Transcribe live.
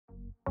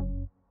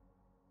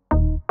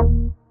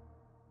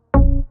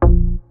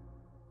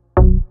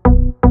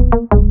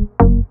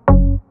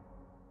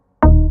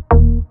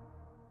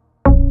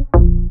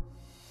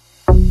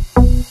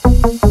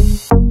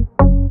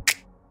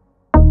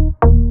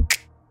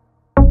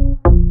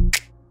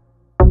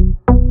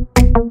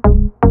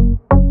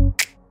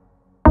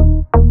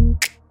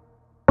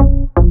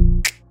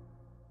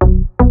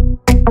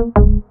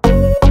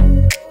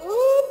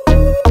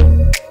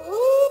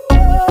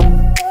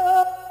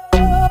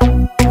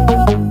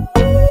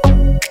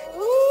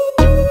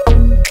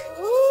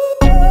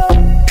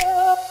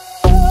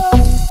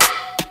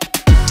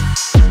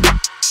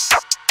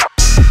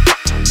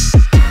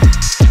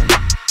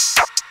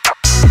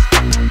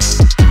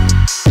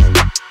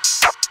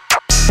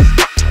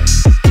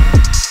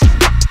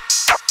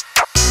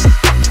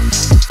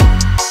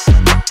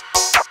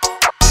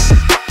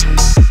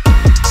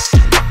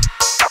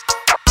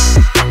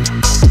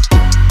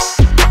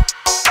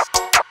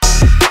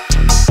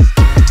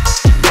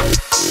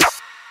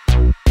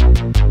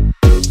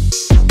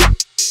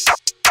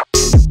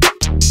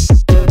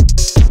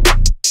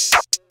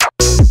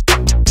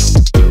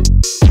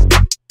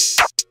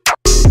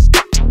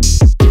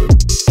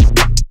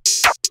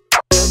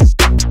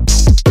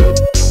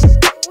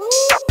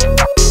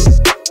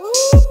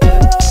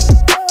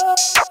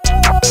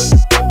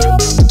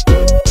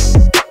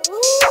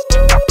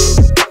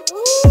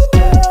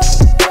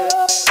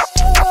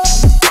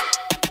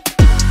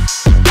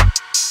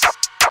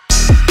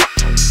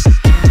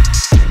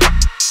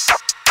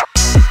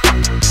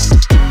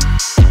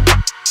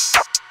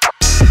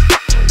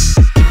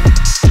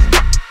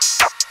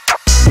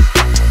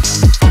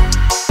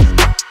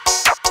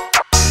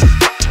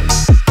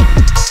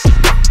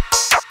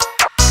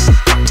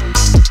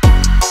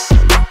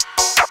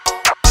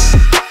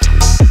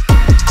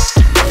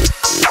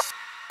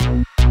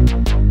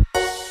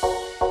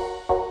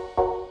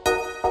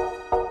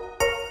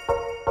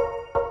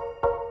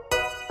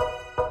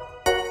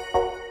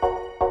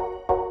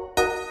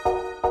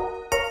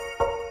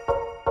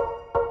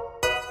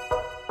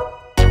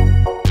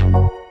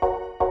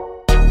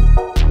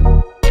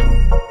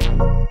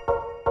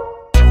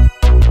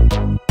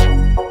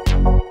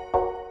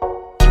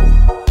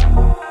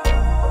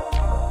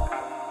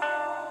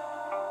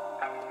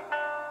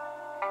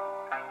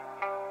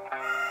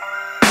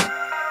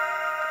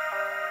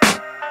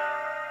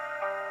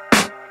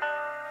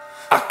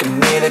I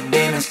can hear the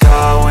demons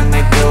call when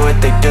they do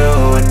what they do.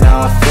 And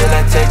now I feel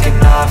like taking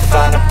off,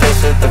 find a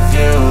place with a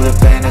view. The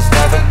pain is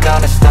never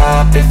gonna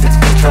stop if it's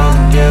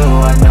controlling you.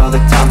 I know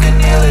that time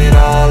can heal it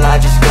all, I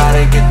just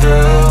gotta get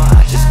through.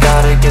 I just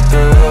gotta get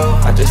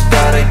through, I just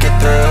gotta get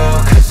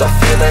through. Cause I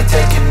feel like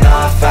taking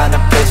off, find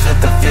a place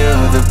with a view.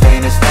 The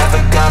pain is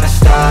never gonna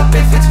stop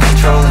if it's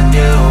controlling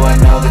you.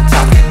 I know that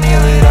time can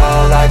heal it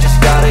all, I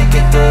just gotta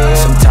get through.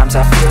 Sometimes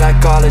I feel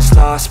like all is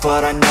lost,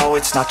 but I know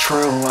it's not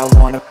true. I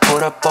wanna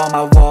put up all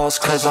my walls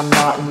cause I'm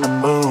not in the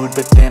mood,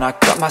 but then I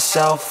cut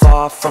myself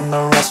off from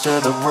the rest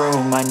of the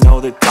room. I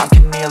know that time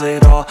can heal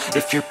it all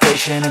if you're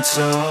patient and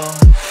soon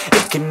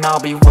it can all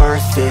be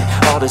worth it,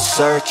 all the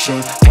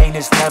searching. Pain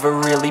is never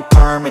really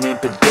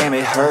permanent, but damn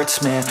it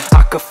hurts, man.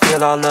 I could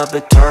feel all of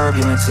the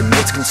turbulence and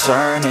it's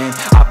concerning.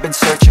 I've been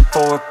searching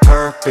for a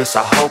purpose,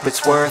 I hope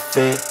it's worth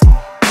it.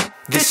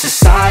 This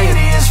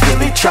society is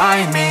really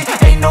trying me.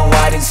 Ain't no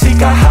hide and seek,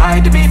 I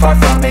hide to be far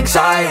from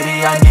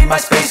anxiety. I need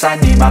my space,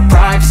 I need my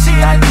privacy.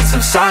 I need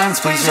some silence,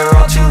 please, you're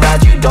all too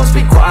loud. You don't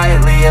speak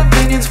quietly,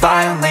 opinions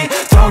violently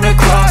thrown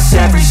across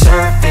every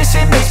surface.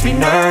 It makes me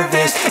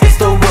nervous, is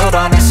the world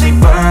honestly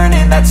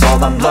burning? That's all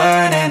I'm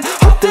learning.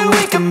 Hope that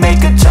we can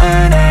make a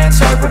turn and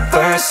start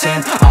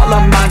reversing all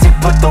our minds and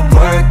put the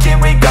work in.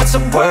 We got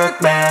some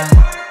work, man.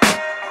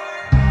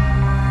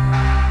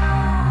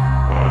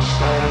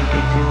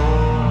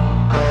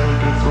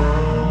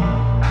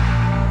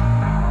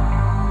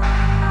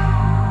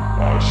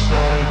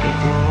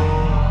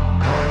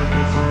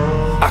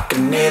 I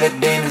can hear the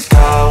demons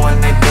call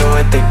when they do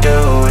what they do.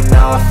 And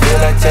now I feel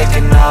like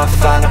taking off,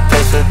 find a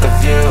place with a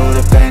view.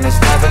 The pain is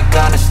never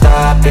gonna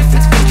stop if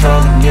it's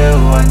controlling you.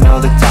 I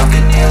know that time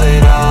can heal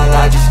it all,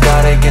 I just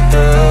gotta get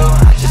through.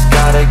 I just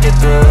gotta get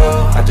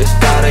through, I just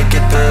gotta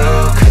get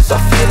through. Cause I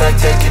feel like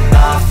taking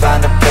off,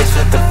 find a place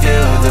with a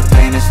view. The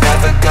pain is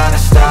never gonna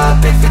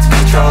stop if it's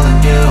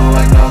controlling you.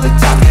 I know that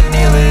time can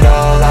heal it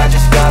all, I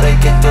just gotta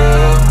get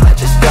through. I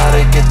just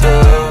gotta get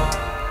through.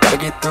 Gotta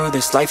get through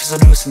this, life is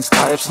a nuisance,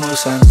 tie up some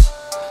loose ends.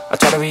 I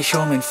try to be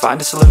human, find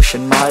a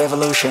solution, my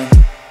evolution.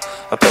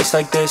 A place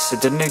like this,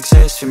 it didn't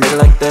exist, we made it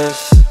like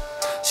this.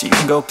 So you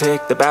can go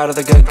pick the bad or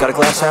the good, got a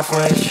glass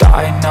halfway.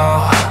 I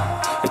know,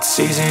 it's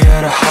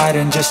easier to hide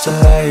than just to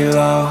lay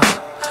low.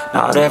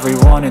 Not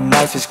everyone in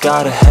life has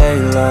got a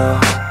halo.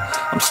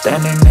 I'm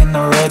standing in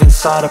the red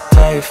inside a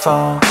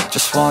payphone.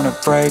 Just wanna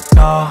break,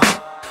 no,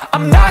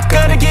 I'm not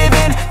gonna give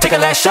in. Take a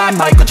last shot,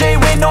 Michael J.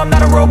 Win. No, I'm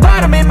not a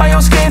robot, I'm in my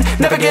own skin.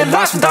 Never get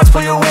lost when thoughts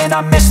pull you in.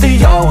 I miss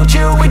the old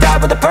you, we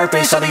died with a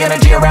purpose. All the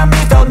energy around me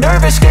felt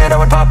nervous, scared I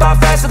would pop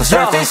out fast to the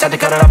surface. Had to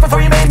cut it off before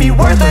you made me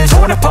worthless.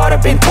 Torn apart,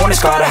 I've been torn and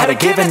scarred. I had a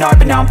given art,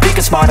 but now I'm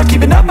thinking smart. I'm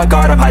keeping up my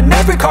guard, I'm hiding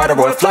every card. A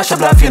royal flush of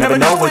left, you never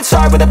know what's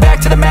hard. With a back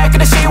to the mat,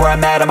 gonna see where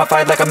I'm at. I'ma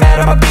fight like I'm mad,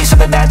 I'ma be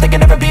something that they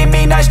can never be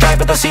me. Nice try,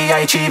 but they'll see I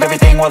achieve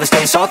everything while they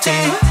stay salty.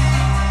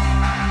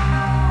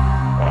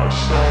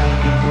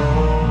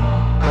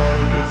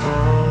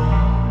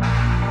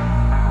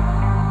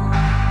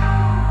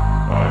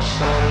 I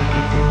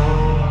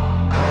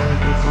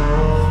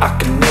I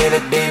can hear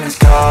the demons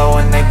call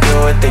when they do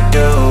what they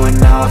do. And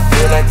now I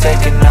feel like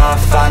taking off,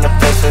 find a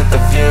place with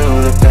a view.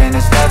 The pain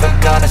is never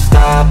gonna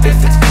stop if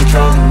it's control.